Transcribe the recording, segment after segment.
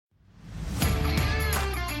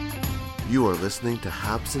You are listening to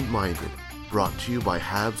Habsent Minded, brought to you by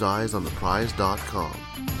HabsEyesOnThePrize.com.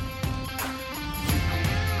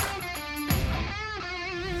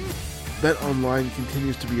 BetOnline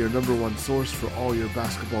continues to be your number one source for all your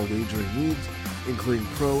basketball wagering needs, including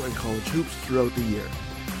pro and college hoops throughout the year.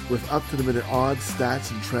 With up-to-the-minute odds,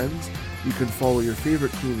 stats, and trends, you can follow your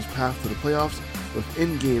favorite team's path to the playoffs with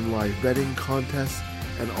in-game live betting, contests,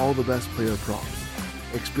 and all the best player props.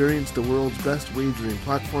 Experience the world's best wagering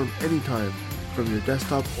platform anytime from your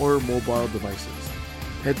desktop or mobile devices.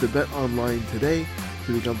 Head to BetOnline today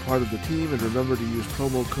to become part of the team, and remember to use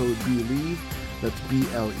promo code BLEAV, that's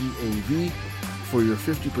BLEAV, for your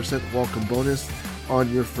 50% welcome bonus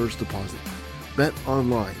on your first deposit.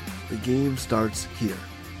 BetOnline, the game starts here.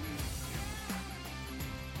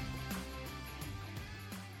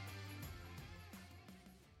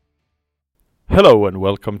 Hello and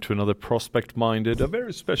welcome to another Prospect Minded, a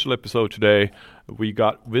very special episode today. We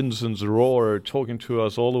got Vinzenz Rohrer talking to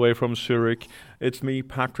us all the way from Zurich. It's me,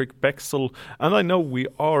 Patrick Bexel, and I know we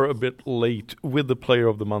are a bit late with the Player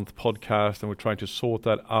of the Month podcast, and we're trying to sort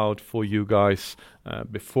that out for you guys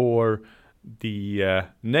before the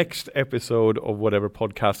next episode of whatever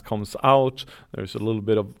podcast comes out. There's a little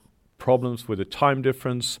bit of problems with the time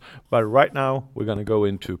difference, but right now we're going to go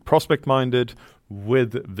into Prospect Minded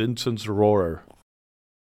with Vinzenz Rohrer.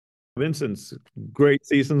 Vinzenz, great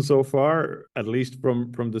season so far, at least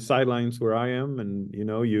from the sidelines where I am, and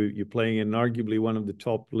you're playing in arguably one of the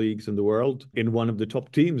top leagues in the world, in one of the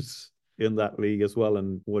top teams in that league as well.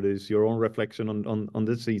 And what is your own reflection on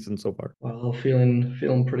this season so far? Well,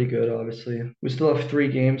 feeling pretty good, obviously. We still have 3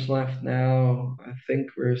 games left now. I think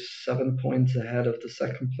we're 7 points ahead of the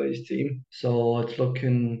second place team. So it's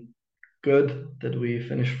looking good that we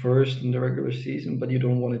finished first in the regular season, but you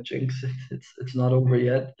don't want to jinx it. It's not over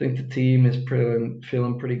yet. I think the team is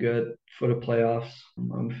feeling pretty good for the playoffs.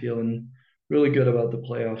 I'm feeling really good about the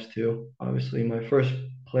playoffs too. Obviously, my first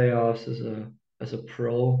playoffs as a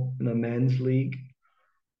pro in a men's league.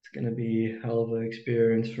 It's going to be a hell of an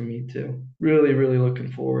experience for me too. Really, really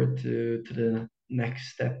looking forward to the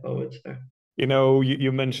next step, I would say.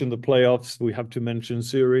 You mentioned the playoffs. We have to mention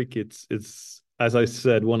Zurich. It's as I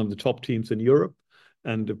said, one of the top teams in Europe,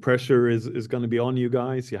 and the pressure is going to be on you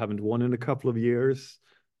guys. You haven't won in a couple of years.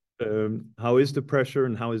 How is the pressure,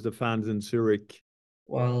 and how is the fans in Zurich?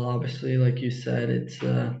 Well, obviously, like you said, it's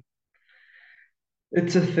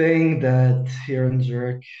a thing that here in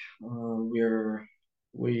Zurich,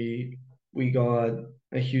 we got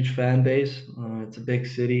a huge fan base. It's a big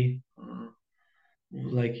city.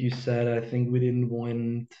 Like you said, I think we didn't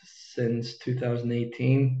win since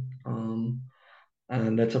 2018.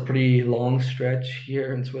 And that's a pretty long stretch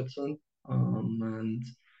here in Switzerland. And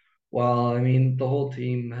while I mean the whole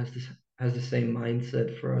team has the same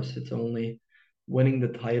mindset for us, it's only winning the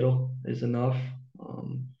title is enough.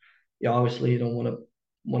 Yeah, obviously you don't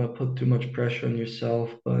want to put too much pressure on yourself,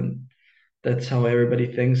 but that's how everybody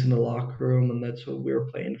thinks in the locker room, and that's what we're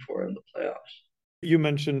playing for in the playoffs. You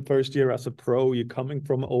mentioned first year as a pro. You're coming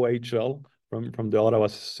from OHL, from the Ottawa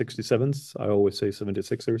 67s. I always say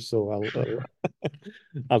 76ers, so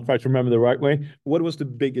I'll try to remember the right way. What was the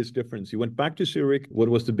biggest difference? You went back to Zurich. What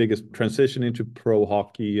was the biggest transition into pro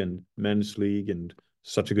hockey and men's league and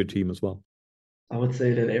such a good team as well? I would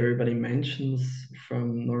say that everybody mentions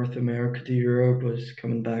from North America to Europe was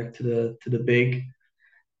coming back to the big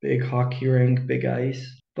hockey rink, big ice.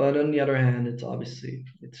 But on the other hand, it's obviously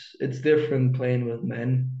it's different playing with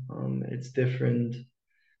men. It's different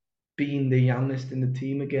being the youngest in the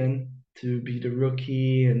team again, to be the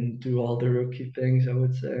rookie and do all the rookie things, I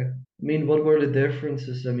would say. I mean, what were the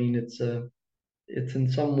differences? I mean, it's in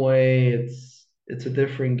some way it's a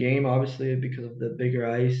different game, obviously, because of the bigger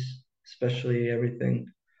ice, especially everything.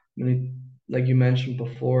 I mean, like you mentioned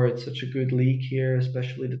before, it's such a good league here,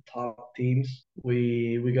 especially the top teams.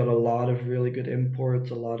 We got a lot of really good imports,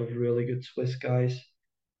 a lot of really good Swiss guys,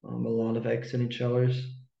 a lot of ex-NHLers.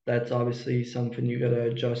 That's obviously something you gotta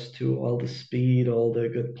adjust to, all the speed, all the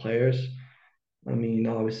good players. I mean,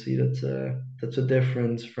 obviously that's a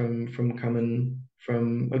difference from coming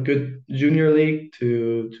from a good junior league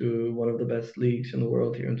to one of the best leagues in the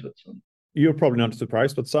world here in Switzerland. You're probably not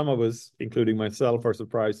surprised, but some of us, including myself, are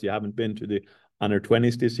surprised you haven't been to the under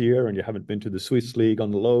 20s this year, and you haven't been to the Swiss League on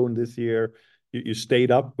the loan this year. You stayed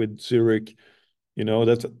up with Zurich.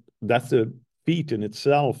 That's a feat in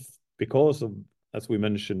itself because of, as we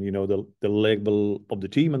mentioned, the level of the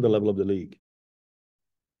team and the level of the league.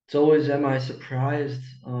 It's always, am I surprised?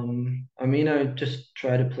 I mean, I just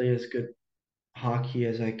try to play as good hockey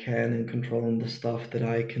as I can and controlling the stuff that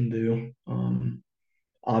I can do.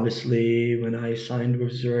 Obviously, when I signed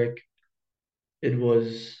with Zurich, it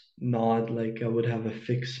was not like I would have a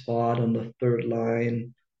fixed spot on the third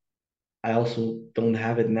line. I also don't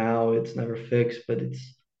have it now. It's never fixed, but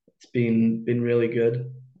it's been really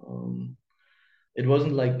good. It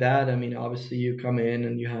wasn't like that. I mean, obviously you come in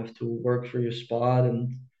and you have to work for your spot,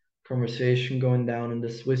 and conversation going down in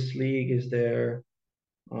the Swiss league is there.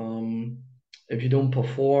 Um, if you don't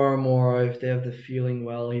perform or if they have the feeling,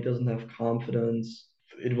 well, he doesn't have confidence.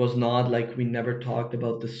 It was not like we never talked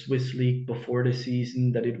about the Swiss league before the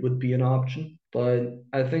season that it would be an option. But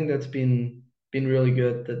I think that's been really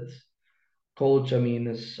good that coach, I mean,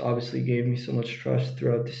 has obviously gave me so much trust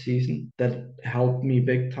throughout the season. That helped me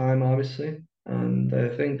big time, obviously. And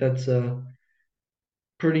I think that's a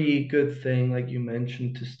pretty good thing, like you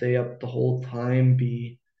mentioned, to stay up the whole time,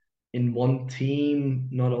 be in one team,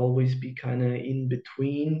 not always be kind of in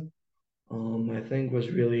between. I think was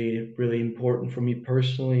really, really important for me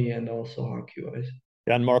personally and also hockey wise.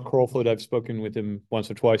 Yeah, and Mark Crawford, I've spoken with him once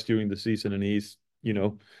or twice during the season, and he's,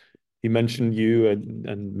 he mentioned you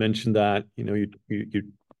and mentioned that, you're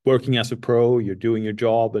working as a pro, you're doing your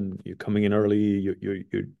job, and you're coming in early,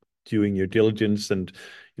 you're doing your diligence, and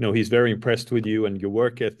he's very impressed with you and your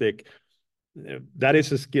work ethic. That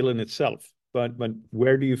is a skill in itself. But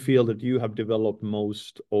where do you feel that you have developed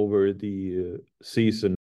most over the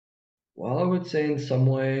season? Well, I would say in some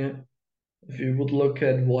way, if you would look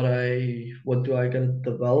at what do I gotta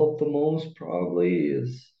develop the most, probably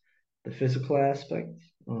is the physical aspect.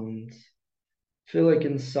 I feel like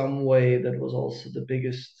in some way that was also the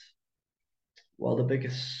biggest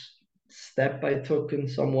step I took in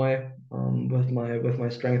some way with my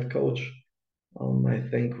strength coach. I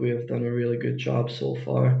think we have done a really good job so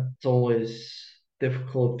far. It's always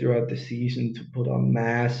difficult throughout the season to put on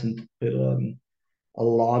mass and to put a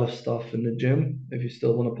lot of stuff in the gym if you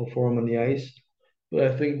still want to perform on the ice. But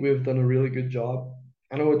I think we've done a really good job.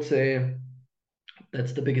 And I would say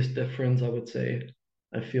that's the biggest difference, I would say.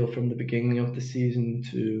 I feel from the beginning of the season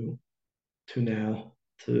to now,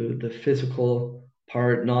 to the physical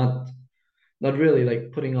part, not really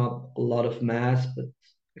like putting up a lot of mass, but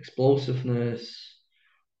explosiveness,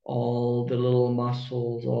 all the little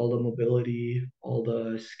muscles, all the mobility, all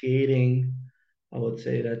the skating. I would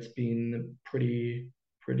say that's been a pretty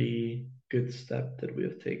good step that we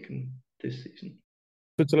have taken this season.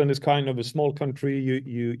 Switzerland is kind of a small country.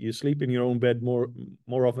 You sleep in your own bed more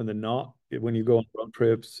often than not when you go on road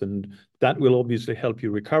trips, and that will obviously help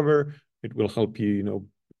you recover. It will help you,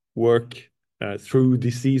 work through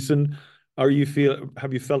the season. Have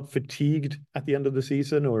you felt fatigued at the end of the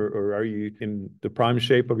season, or are you in the prime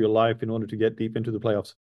shape of your life in order to get deep into the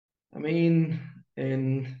playoffs? I mean,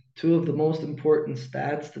 in two of the most important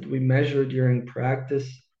stats that we measure during practice,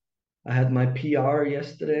 I had my PR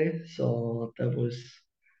yesterday, so that was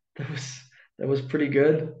that was pretty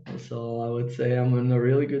good. So I would say I'm in a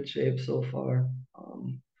really good shape so far.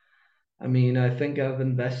 I mean, I think I've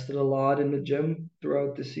invested a lot in the gym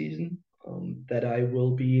throughout the season, that I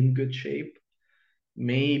will be in good shape.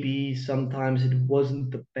 Maybe sometimes it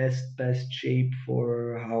wasn't the best shape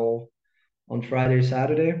for how on Friday,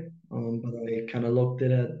 Saturday, but I kind of looked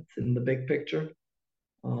at it in the big picture.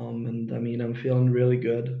 And I mean, I'm feeling really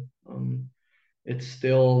good. It's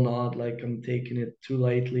still not like I'm taking it too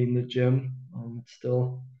lightly in the gym. It's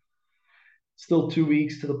still 2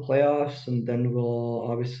 weeks to the playoffs, and then we'll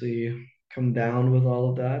obviously come down with all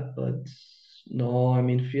of that. But no, I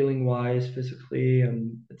mean, feeling wise, physically,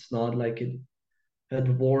 it's not like it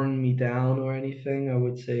had worn me down or anything. I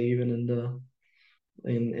would say even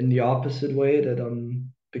in the opposite way that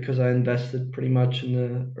because I invested pretty much in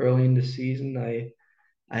the early in the season,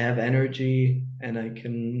 I have energy and I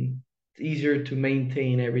can. It's easier to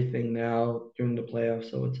maintain everything now during the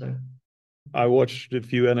playoffs, I would say. I watched a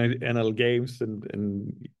few NL games,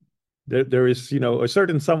 and there is, a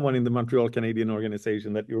certain someone in the Montreal Canadian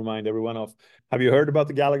organization that you remind everyone of. Have you heard about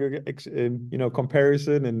the Gallagher,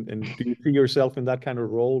 comparison, and do you see yourself in that kind of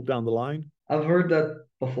role down the line? I've heard that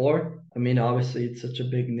before. I mean, obviously, it's such a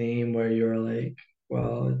big name where you're like,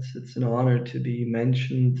 well, it's an honor to be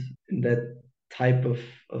mentioned in that type of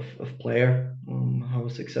player. How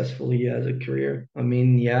successful he has a career. I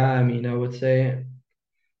mean, yeah, I mean, I would say,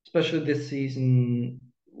 especially this season,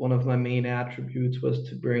 one of my main attributes was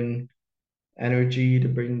to bring energy, to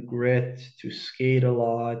bring grit, to skate a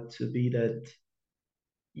lot, to be that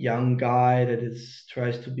young guy that is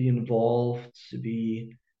tries to be involved, to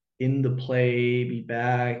be in the play, be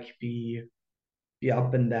back, be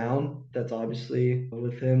up and down. That's obviously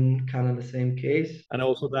with him kind of the same case. And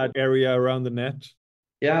also that area around the net.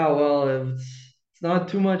 Yeah, well, it's not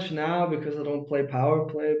too much now because I don't play power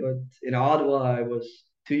play, but in Ottawa I was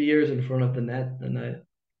 2 years in front of the net, and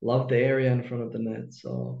love the area in front of the net.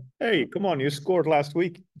 So Hey, come on, you scored last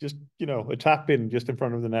week. Just, a tap in just in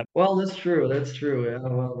front of the net. well, that's true. That's true. Yeah,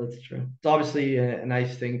 well, that's true. It's obviously a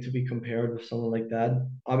nice thing to be compared with someone like that.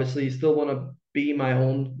 Obviously, you still want to be my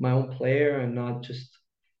own player and not just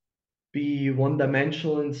be one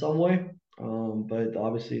dimensional in some way. But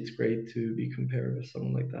obviously, it's great to be compared with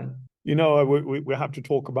someone like that. We have to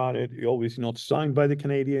talk about it. You're obviously not signed by the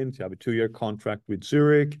Canadiens. You have a 2-year contract with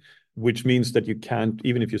Zurich, which means that you can't,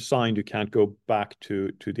 even if you're signed, you can't go back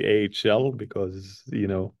to the AHL because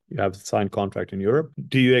you have a signed contract in Europe.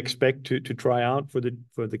 Do you expect to try out for the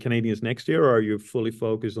Canadiens next year, or are you fully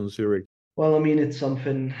focused on Zurich? Well, I mean, it's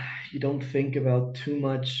something you don't think about too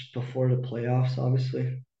much before the playoffs,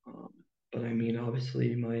 obviously. Um, but I mean,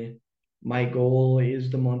 obviously, my goal is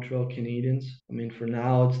the Montreal Canadiens. I mean, for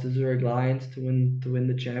now, it's the Zurich Lions to win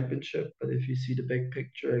the championship. But if you see the big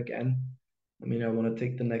picture again, I mean, I want to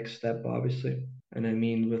take the next step, obviously. And I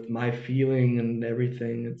mean, with my feeling and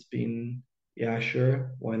everything, it's been, yeah,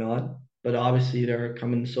 sure, why not? But obviously, there are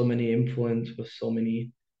coming so many influence with so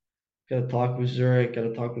many. Got to talk with Zurich, got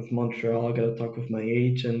to talk with Montreal, got to talk with my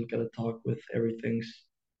agent, got to talk with everything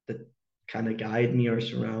that kind of guide me or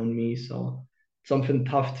surround me. So something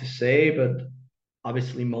tough to say, but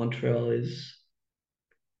obviously Montreal is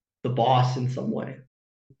the boss in some way.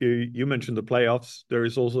 You mentioned the playoffs. There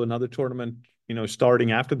is also another tournament,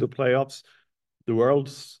 starting after the playoffs. The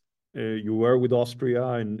Worlds. You were with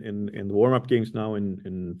Austria in the warm up games now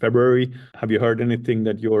in February. Have you heard anything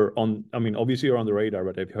that you're on? I mean, obviously you're on the radar,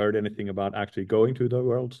 but have you heard anything about actually going to the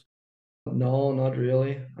Worlds? No, not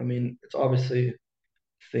really. I mean, it's obviously a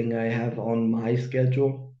thing I have on my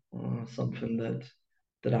schedule, something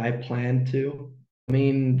that I plan to. I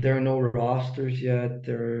mean, there are no rosters yet.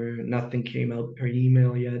 Nothing came out per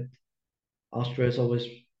email yet. Austria is always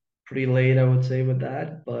pretty late, I would say, with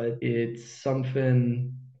that, but it's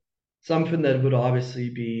something that would obviously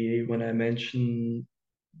be when I mention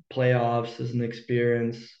playoffs as an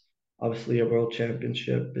experience. Obviously, a world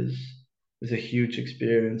championship is a huge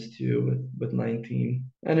experience too with 19.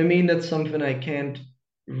 And I mean that's something I can't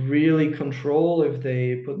really control if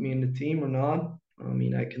they put me in the team or not. I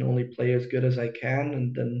mean, I can only play as good as I can,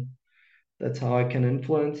 and then that's how I can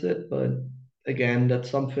influence it. But again, that's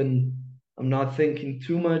something I'm not thinking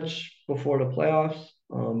too much before the playoffs.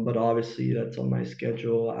 But obviously, that's on my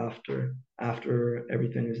schedule after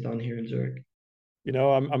everything is done here in Zurich.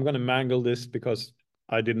 I'm going to mangle this because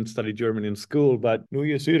I didn't study German in school, but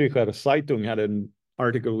Neue Züricher Zeitung had an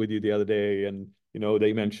article with you the other day, and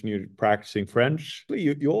they mentioned you practicing French.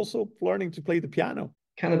 You also learning to play the piano.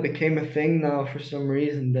 Kind of became a thing now for some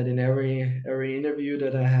reason that in every interview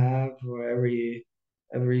that I have or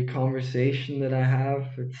every conversation that I have,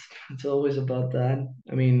 it's always about that.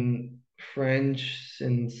 I mean, French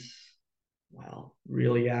since well,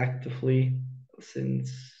 really actively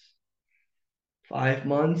since 5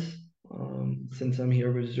 months. Since I'm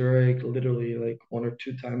here with Zurich, literally like 1 or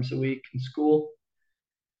 2 times a week in school.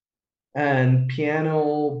 And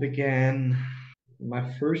piano began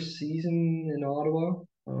my first season in Ottawa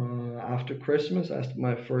after Christmas, after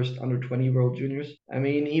my first under 20 World Juniors. I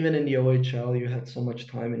mean, even in the OHL, you had so much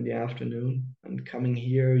time in the afternoon, and coming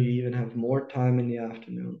here, you even have more time in the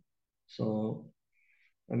afternoon. So,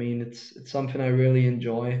 I mean, it's something I really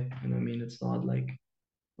enjoy, and I mean, it's not like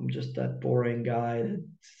I'm just that boring guy that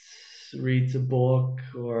reads a book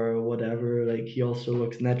or whatever. Like he also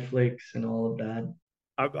looks Netflix and all of that.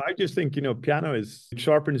 I just think piano it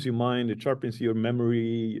sharpens your mind, it sharpens your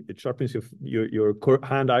memory, it sharpens your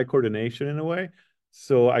hand-eye coordination in a way.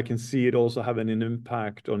 So I can see it also having an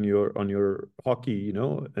impact on your hockey,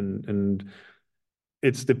 and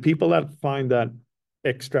it's the people that find that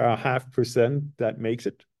extra 0.5% that makes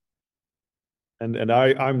it. And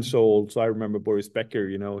I'm so old, so I remember Boris Becker.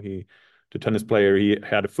 The tennis player, he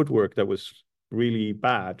had a footwork that was really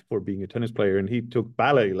bad for being a tennis player, and he took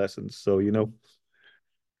ballet lessons. So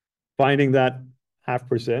finding that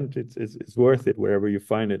 0.5%, it's worth it wherever you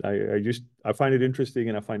find it. I find it interesting,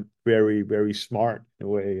 and I find very very smart in a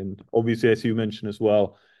way. And obviously, as you mentioned as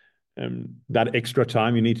well, that extra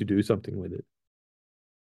time you need to do something with it.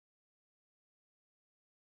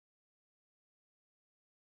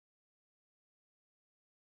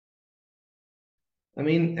 I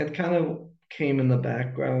mean, it kind of came in the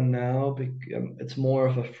background now. It's more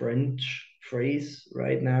of a French phrase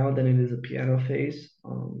right now than it is a piano phase.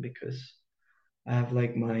 Because I have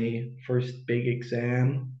like my first big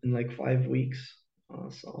exam in like 5 weeks.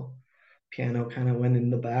 So piano kind of went in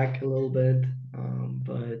the back a little bit.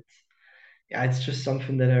 But yeah, it's just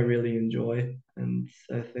something that I really enjoy, and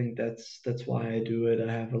I think that's why I do it.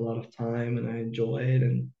 I have a lot of time and I enjoy it,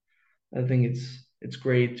 and I think it's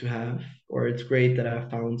great to have, or it's great that I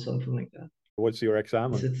found something like that. What's your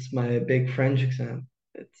exam on? It's my big French exam.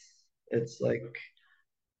 It's like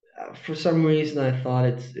for some reason I thought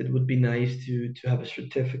it would be nice to have a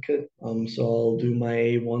certificate. So I'll do my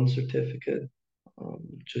A1 certificate.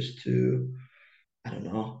 Just to, I don't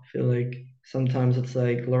know, feel like sometimes it's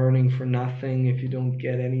like learning for nothing if you don't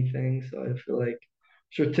get anything. So I feel like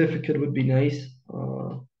certificate would be nice.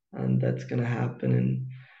 And that's gonna happen in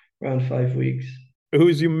around 5 weeks.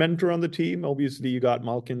 Who's your mentor on the team? Obviously, you got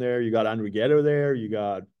Malkin there, you got Andrighetto there, you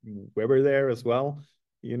got Weber there as well.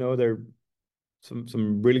 They're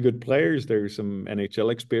some really good players. There's some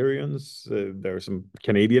NHL experience. There's some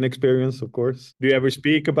Canadian experience, of course. Do you ever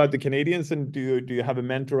speak about the Canadians, and do you have a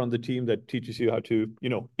mentor on the team that teaches you how to,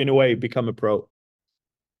 in a way, become a pro?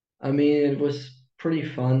 I mean, it was pretty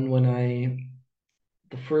fun when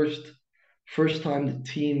the first time the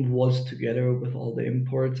team was together with all the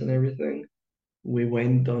imports and everything. We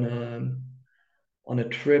went on a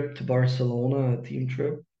trip to Barcelona, a team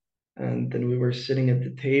trip, and then we were sitting at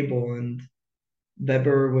the table, and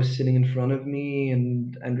Weber was sitting in front of me,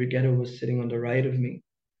 and Andrighetto was sitting on the right of me.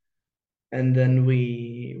 And then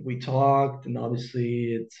we talked, and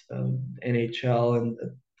obviously it's NHL, and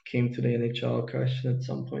it came to the NHL question at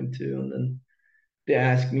some point too. And then they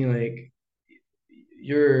asked me like,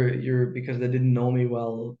 "You're," because they didn't know me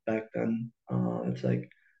well back then. It's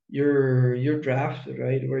like you're drafted,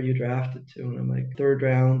 right? Where are you drafted to? And I'm like, third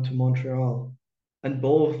round to Montreal, and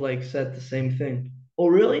both like said the same thing. Oh,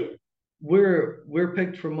 really? We're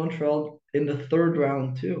picked from Montreal in the third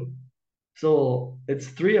round too. So it's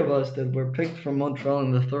three of us that were picked from Montreal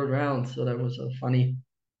in the third round. So that was a funny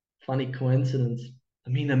coincidence.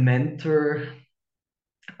 I mean, a mentor,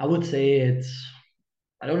 I would say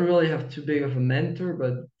I don't really have too big of a mentor,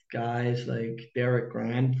 but guys like Derek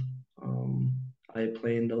Grant, um, I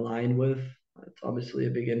play in the line with. It's obviously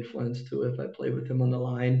a big influence too if I play with him on the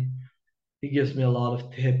line. He gives me a lot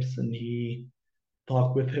of tips, and he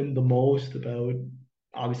talk with him the most about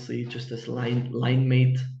obviously just this line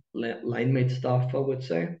mate stuff, I would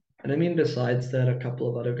say. And I mean, besides that, a couple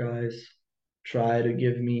of other guys try to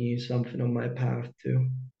give me something on my path too.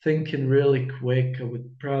 Thinking really quick, I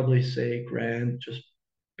would probably say Grant, just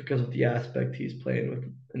because of the aspect he's playing with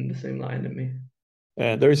in the same line as me.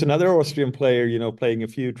 There is another Austrian player, playing a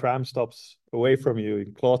few tram stops away from you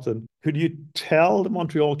in Cloton. Could you tell the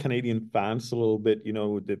Montreal Canadian fans a little bit,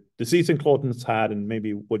 the season Cloton's had, and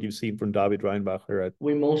maybe what you've seen from David Reinbacher?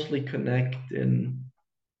 We mostly connect in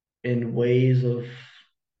ways of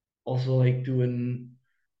also like doing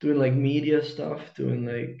like media stuff, doing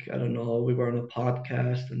like, I don't know, we were on a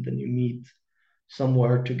podcast, and then you meet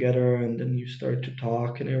somewhere together, and then you start to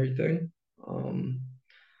talk and everything.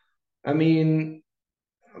 I mean,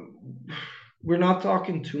 we're not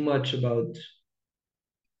talking too much about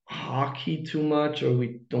hockey too much, or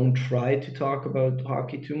we don't try to talk about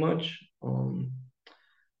hockey too much.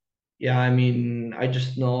 Yeah, I mean, I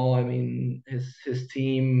just know, I mean, his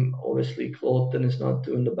team, obviously, Cloton is not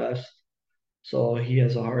doing the best. So he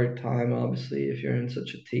has a hard time, obviously, if you're in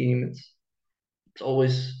such a team. It's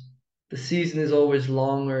always the season is always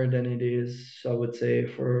longer than it is, I would say,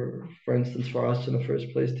 for instance, for us in the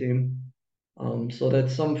first place team. So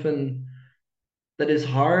that's something that is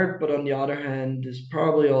hard, but on the other hand, is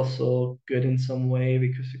probably also good in some way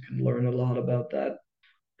because you can learn a lot about that.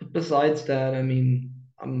 But besides that, I mean,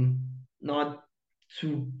 I'm not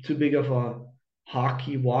too big of a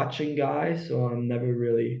hockey watching guy, so I'm never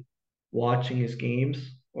really watching his games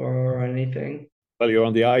or anything. Well, you're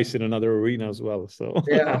on the ice in another arena as well, so.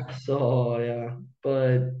 Yeah,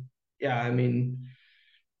 but yeah, I mean,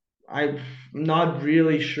 I'm not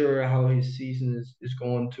really sure how his season is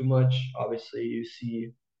going too much. Obviously, you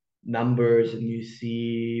see numbers and you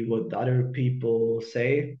see what other people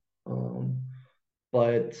say,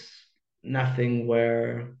 but nothing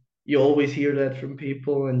where you always hear that from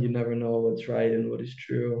people and you never know what's right and what is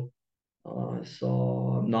true.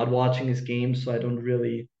 So I'm not watching his games, so I don't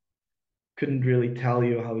really couldn't really tell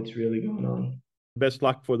you how it's really going on. Best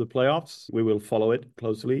luck for the playoffs. We will follow it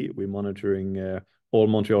closely. We're monitoring all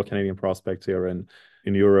Montreal Canadian prospects here in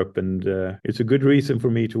Europe, and it's a good reason for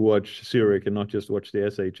me to watch Zurich and not just watch the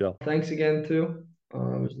SHL. Thanks again, too. It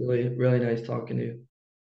was really nice talking to you.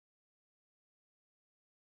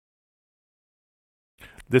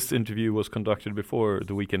 This interview was conducted before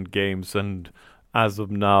the weekend games, and as of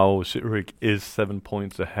now, Zurich is 7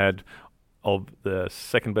 points ahead of the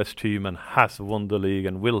second best team and has won the league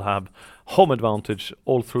and will have home advantage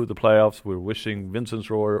all through the playoffs. We're wishing Vinzenz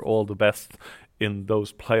Rohrer all the best in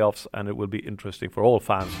those playoffs, and it will be interesting for all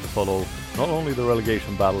fans to follow not only the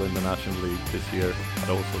relegation battle in the National League this year, but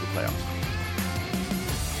also the playoffs.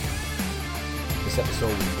 This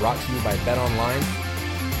episode was brought to you by BetOnline.